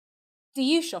Do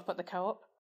you shop at the Co-op?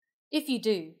 If you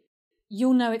do,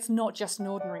 you'll know it's not just an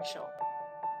ordinary shop.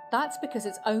 That's because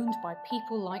it's owned by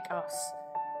people like us.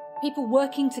 People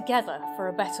working together for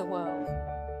a better world.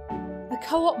 The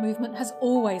Co-op movement has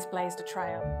always blazed a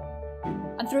trail.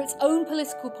 And through its own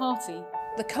political party,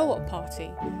 the Co-op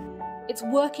Party, it's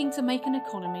working to make an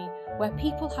economy where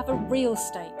people have a real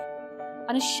stake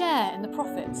and a share in the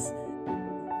profits,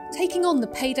 taking on the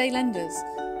payday lenders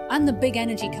and the big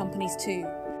energy companies too,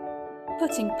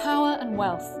 putting power and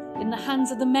wealth in the hands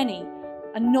of the many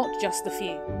and not just the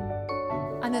few.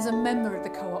 And as a member of the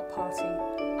Co-op Party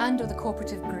and of the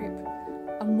Co-operative Group,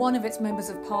 and one of its members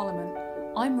of Parliament,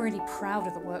 I'm really proud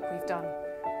of the work we've done.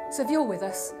 So if you're with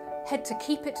us, head to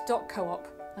keepit.coop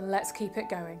and let's keep it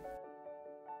going.